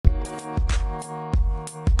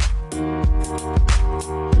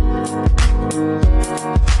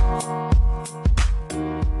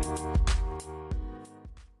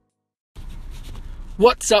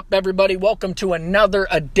What's up, everybody? Welcome to another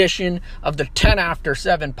edition of the 10 After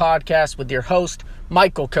 7 podcast with your host,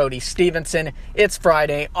 Michael Cody Stevenson. It's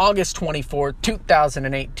Friday, August 24th,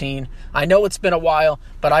 2018. I know it's been a while,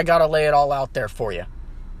 but I got to lay it all out there for you.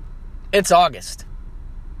 It's August.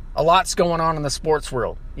 A lot's going on in the sports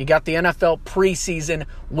world. You got the NFL preseason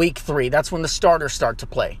week 3. That's when the starters start to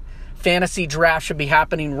play. Fantasy draft should be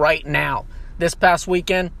happening right now. This past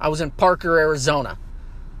weekend, I was in Parker, Arizona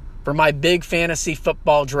for my big fantasy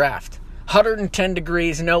football draft. 110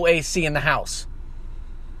 degrees, no AC in the house.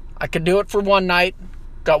 I could do it for one night.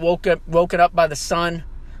 Got woken up by the sun,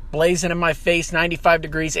 blazing in my face, 95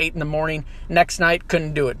 degrees, 8 in the morning. Next night,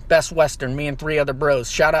 couldn't do it. Best Western, me and 3 other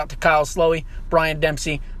bros. Shout out to Kyle Slowey, Brian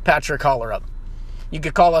Dempsey, Patrick Hollerup. You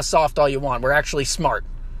could call us soft all you want. We're actually smart.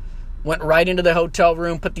 Went right into the hotel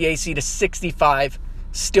room, put the AC to 65,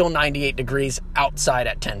 still 98 degrees outside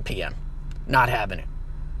at 10 p.m. Not having it.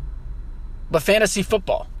 But fantasy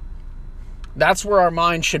football, that's where our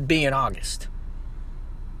mind should be in August.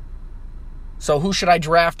 So who should I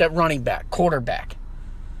draft at running back, quarterback?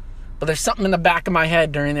 But there's something in the back of my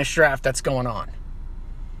head during this draft that's going on.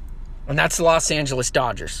 And that's the Los Angeles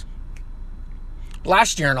Dodgers.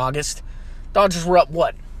 Last year in August, Dodgers were up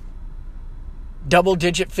what?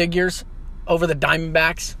 Double-digit figures over the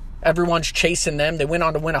Diamondbacks. Everyone's chasing them. They went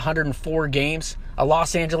on to win 104 games. A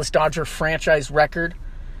Los Angeles Dodger franchise record.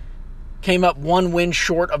 Came up 1 win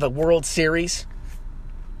short of a World Series.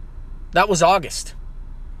 That was August.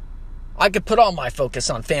 I could put all my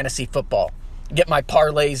focus on fantasy football. Get my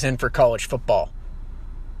parlays in for college football.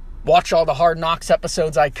 Watch all the Hard Knocks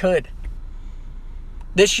episodes I could.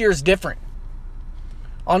 This year's different.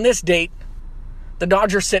 On this date, the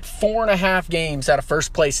Dodgers sit 4.5 games out of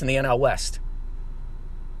first place in the NL West.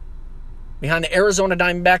 Behind the Arizona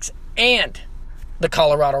Diamondbacks and the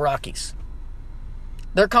Colorado Rockies.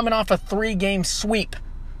 They're coming off a 3-game sweep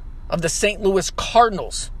of the St. Louis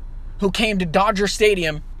Cardinals, who came to Dodger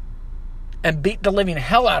Stadium and beat the living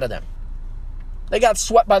hell out of them. They got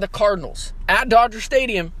swept by the Cardinals at Dodger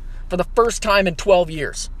Stadium for the first time in 12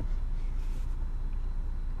 years.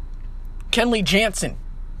 Kenley Jansen,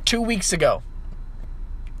 2 weeks ago,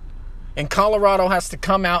 in Colorado has to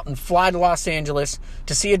come out and fly to Los Angeles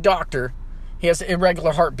to see a doctor. He has an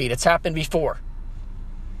irregular heartbeat. It's happened before.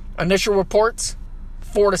 Initial reports,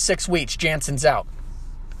 4 to 6 weeks, Jansen's out.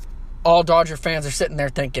 All Dodger fans are sitting there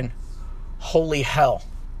thinking, holy hell,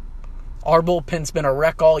 our bullpen's been a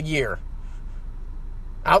wreck all year.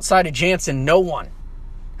 Outside of Jansen, no one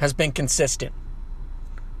has been consistent.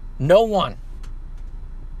 No one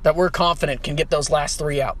that we're confident can get those last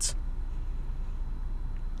 3 outs.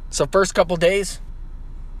 So first couple days,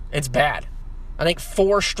 it's bad. I think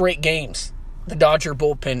 4 straight games, the Dodger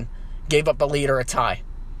bullpen gave up a lead or a tie.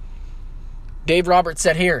 Dave Roberts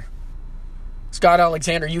said, here, Scott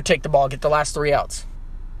Alexander, you take the ball, get the last 3 outs.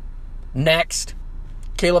 Next,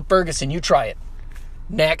 Caleb Ferguson, you try it.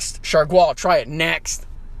 Next, Chargois, try it. Next,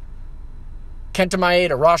 Kenta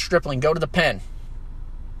Maeda, Ross Stripling, go to the pen.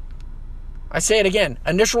 I say it again,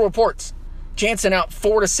 initial reports, Jansen out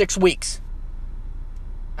 4 to 6 weeks.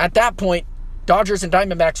 At that point, Dodgers and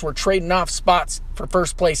Diamondbacks were trading off spots for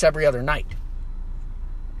first place every other night.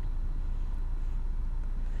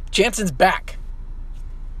 Jansen's back.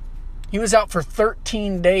 He was out for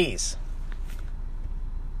 13 days.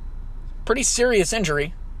 Pretty serious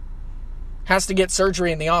injury. Has to get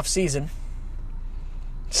surgery in the off-season.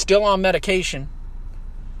 Still on medication.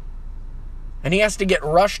 And he has to get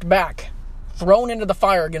rushed back, thrown into the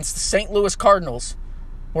fire against the St. Louis Cardinals,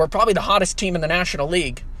 who are probably the hottest team in the National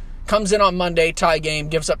League. Comes in on Monday, tie game,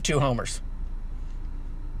 gives up 2 homers.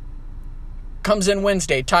 Comes in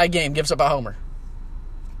Wednesday, tie game, gives up a homer.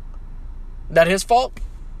 That his fault?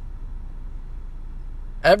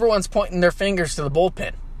 Everyone's pointing their fingers to the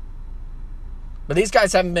bullpen. But these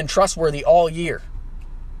guys haven't been trustworthy all year.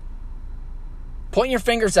 Point your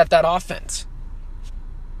fingers at that offense.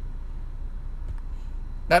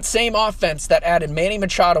 That same offense that added Manny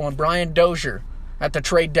Machado and Brian Dozier at the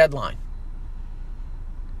trade deadline.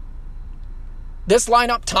 This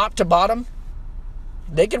lineup, top to bottom,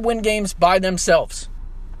 they could win games by themselves.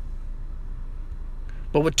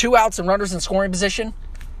 But with 2 outs and runners in scoring position,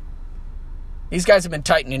 these guys have been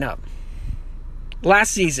tightening up.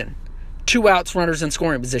 Last season, 2 outs, runners in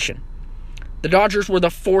scoring position. The Dodgers were the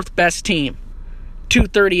 4th best team.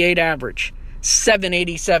 238 average,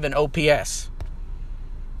 787 OPS.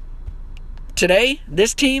 Today,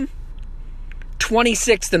 this team,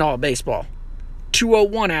 26th in all baseball.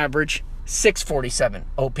 201 average, 647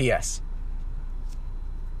 OPS.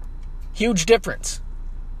 Huge difference.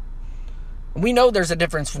 We know there's a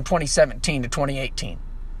difference from 2017 to 2018.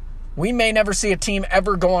 We may never see a team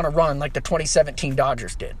ever go on a run like the 2017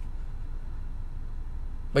 Dodgers did.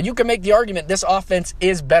 But you can make the argument this offense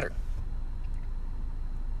is better.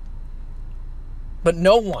 But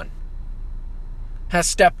no one has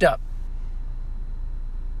stepped up.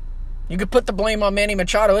 You could put the blame on Manny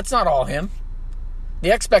Machado. It's not all him.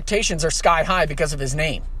 The expectations are sky high because of his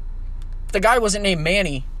name. If the guy wasn't named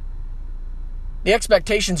Manny, the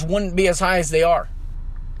expectations wouldn't be as high as they are.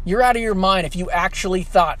 You're out of your mind if you actually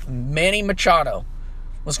thought Manny Machado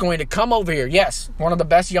was going to come over here. Yes, one of the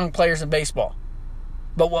best young players in baseball.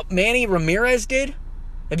 But what Manny Ramirez did,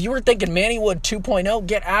 if you were thinking Manny Wood 2.0,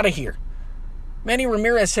 get out of here. Manny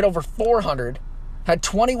Ramirez hit over 400, had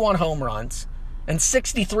 21 home runs, and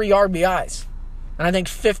 63 RBIs. And I think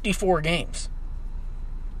 54 games.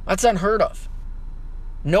 That's unheard of.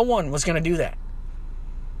 No one was going to do that.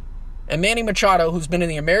 And Manny Machado, who's been in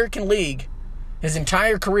the American League his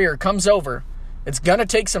entire career, comes over. It's going to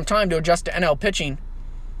take some time to adjust to NL pitching.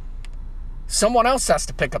 Someone else has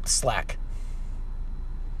to pick up the slack.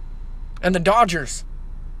 And the Dodgers,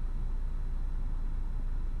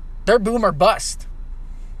 they're boom or bust.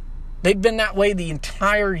 They've been that way the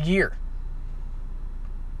entire year.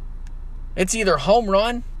 It's either home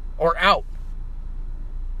run or out.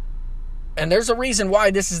 And there's a reason why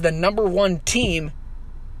this is the number one team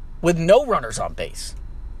with no runners on base.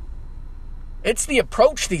 It's the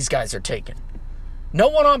approach these guys are taking. No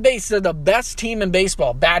one on base. They're the best team in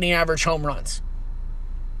baseball, batting average, home runs.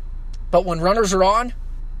 But when runners are on,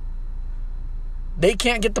 they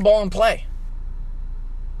can't get the ball in play.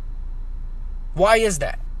 Why is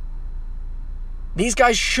that? These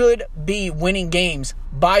guys should be winning games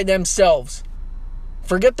by themselves.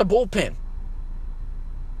 Forget the bullpen.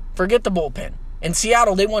 Forget the bullpen. In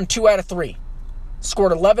Seattle, they won 2 out of 3.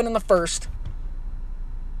 Scored 11 in the first.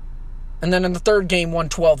 And then in the third game, won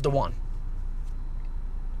 12-1.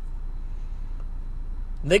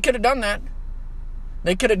 They could have done that.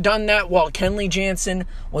 They could have done that while Kenley Jansen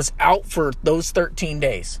was out for those 13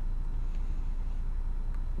 days.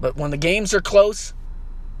 But when the games are close,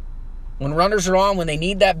 when runners are on, when they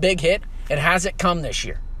need that big hit, it hasn't come this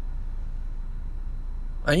year.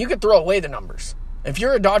 And you could throw away the numbers. If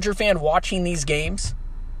you're a Dodger fan watching these games,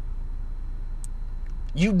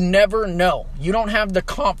 you never know. You don't have the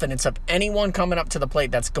confidence of anyone coming up to the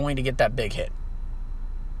plate that's going to get that big hit.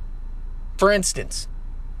 For instance,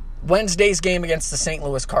 Wednesday's game against the St.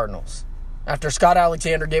 Louis Cardinals. After Scott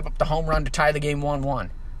Alexander gave up the home run to tie the game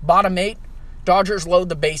 1-1. Bottom 8, Dodgers load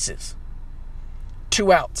the bases.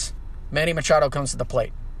 2 outs. Manny Machado comes to the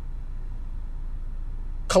plate.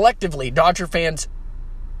 Collectively, Dodger fans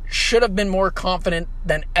should have been more confident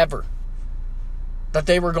than ever that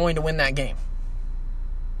they were going to win that game.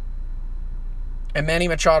 And Manny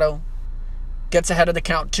Machado gets ahead of the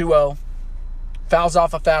count 2-0, fouls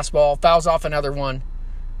off a fastball, fouls off another one,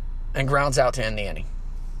 and grounds out to end the inning.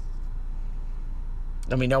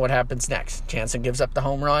 Then we know what happens next. Jansen gives up the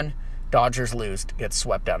home run. Dodgers lose, gets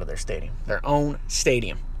swept out of their stadium, their own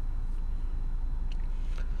stadium.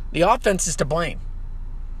 The offense is to blame.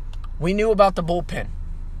 We knew about the bullpen.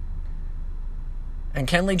 And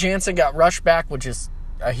Kenley Jansen got rushed back, which is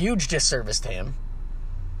a huge disservice to him.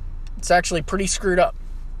 It's actually pretty screwed up.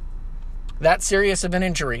 That serious of an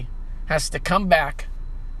injury has to come back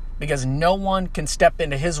because no one can step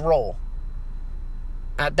into his role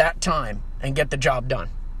at that time and get the job done.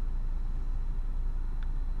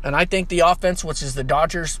 And I think the offense, which is the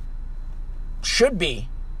Dodgers, should be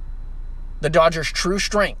the Dodgers' true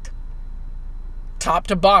strength. Top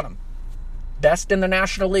to bottom. Best in the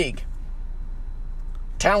National League.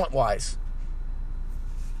 Talent-wise.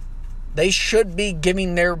 They should be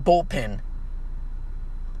giving their bullpen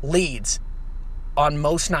leads on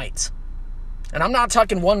most nights. And I'm not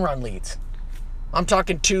talking 1-run leads. I'm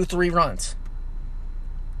talking 2-3 runs.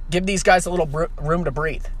 Give these guys a little room to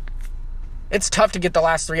breathe. It's tough to get the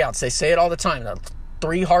last 3 outs. They say it all the time. The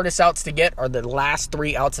 3 hardest outs to get are the last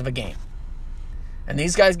 3 outs of a game. And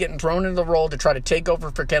these guys getting thrown into the role to try to take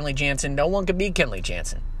over for Kenley Jansen. No one can beat Kenley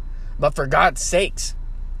Jansen. But for God's sakes,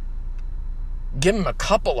 give him a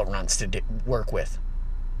couple of runs to work with.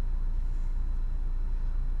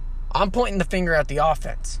 I'm pointing the finger at the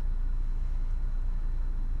offense.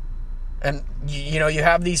 And, you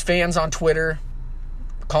have these fans on Twitter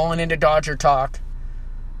calling into Dodger Talk.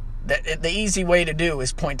 The easy way to do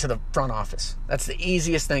is point to the front office. That's the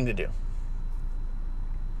easiest thing to do.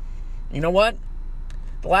 You know what?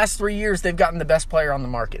 The last 3 years, they've gotten the best player on the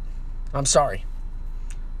market. I'm sorry.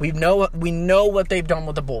 We know what they've done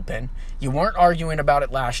with the bullpen. You weren't arguing about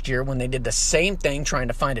it last year when they did the same thing, trying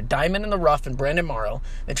to find a diamond in the rough in Brandon Morrow.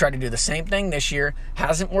 They tried to do the same thing this year.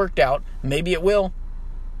 Hasn't worked out. Maybe it will.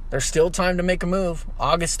 There's still time to make a move.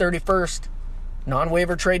 August 31st,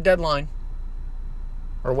 non-waiver trade deadline,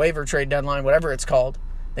 or waiver trade deadline, whatever it's called.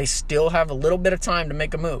 They still have a little bit of time to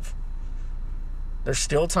make a move. There's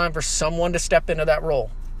still time for someone to step into that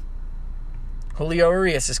role. Julio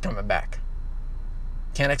Urias is coming back.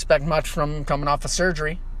 Can't expect much from him coming off of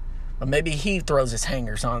surgery, but maybe he throws his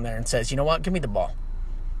hangers on there and says, you know what, give me the ball.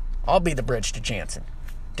 I'll be the bridge to Jansen.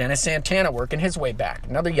 Dennis Santana working his way back,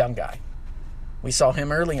 another young guy. We saw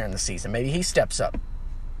him earlier in the season. Maybe he steps up.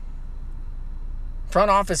 Front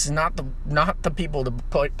office is not the people to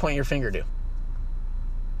point your finger to.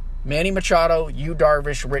 Manny Machado, Yu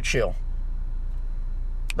Darvish, Rich Hill.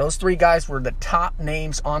 Those three guys were the top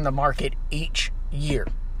names on the market each year.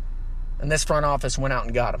 And this front office went out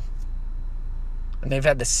and got them. And they've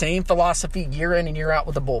had the same philosophy year in and year out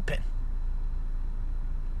with the bullpen.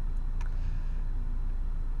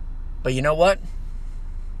 But you know what?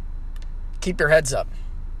 Keep your heads up.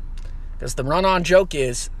 Because the run-on joke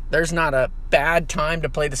is there's not a bad time to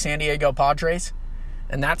play the San Diego Padres.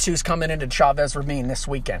 And that's who's coming into Chavez Ravine this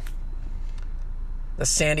weekend. The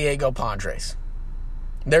San Diego Padres.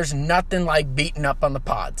 There's nothing like beating up on the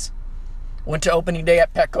Pods. Went to opening day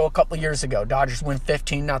at Petco a couple years ago. Dodgers win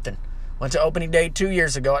 15-0. Went to opening day 2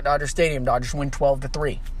 years ago at Dodger Stadium. Dodgers win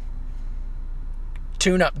 12-3.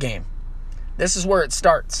 Tune-up game. This is where it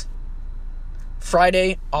starts.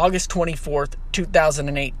 Friday, August 24th,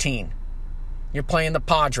 2018. You're playing the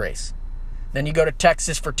Padres. Then you go to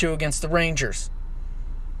Texas for 2 against the Rangers.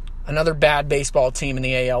 Another bad baseball team in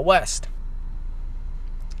the AL West.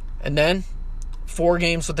 And then 4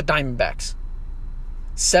 games with the Diamondbacks.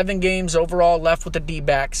 7 games overall left with the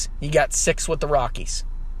D-backs. You got 6 with the Rockies.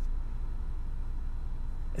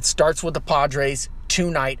 It starts with the Padres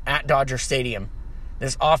tonight at Dodger Stadium.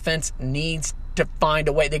 This offense needs to find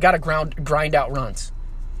a way. They got to grind out runs.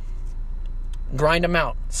 Grind them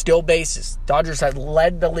out. Steal bases. Dodgers have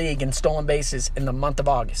led the league in stolen bases in the month of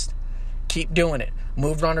August. Keep doing it.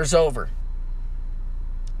 Move runners over.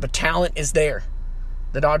 The talent is there.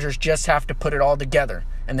 The Dodgers just have to put it all together.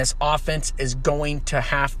 And this offense is going to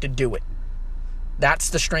have to do it. That's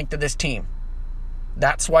the strength of this team.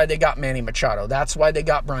 That's why they got Manny Machado. That's why they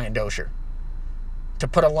got Brian Dozier. To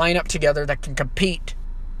put a lineup together that can compete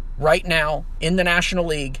right now in the National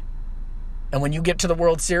League. And when you get to the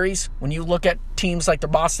World Series, when you look at teams like the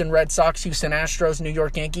Boston Red Sox, Houston Astros, New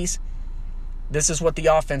York Yankees, this is what the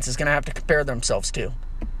offense is going to have to compare themselves to.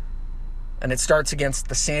 And it starts against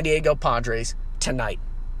the San Diego Padres tonight.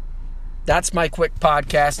 That's my quick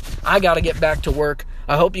podcast. I got to get back to work.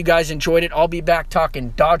 I hope you guys enjoyed it. I'll be back talking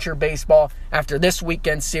Dodger baseball after this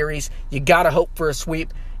weekend series. You got to hope for a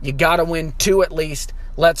sweep. You got to win 2 at least.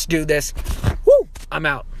 Let's do this. Woo! I'm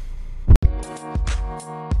out.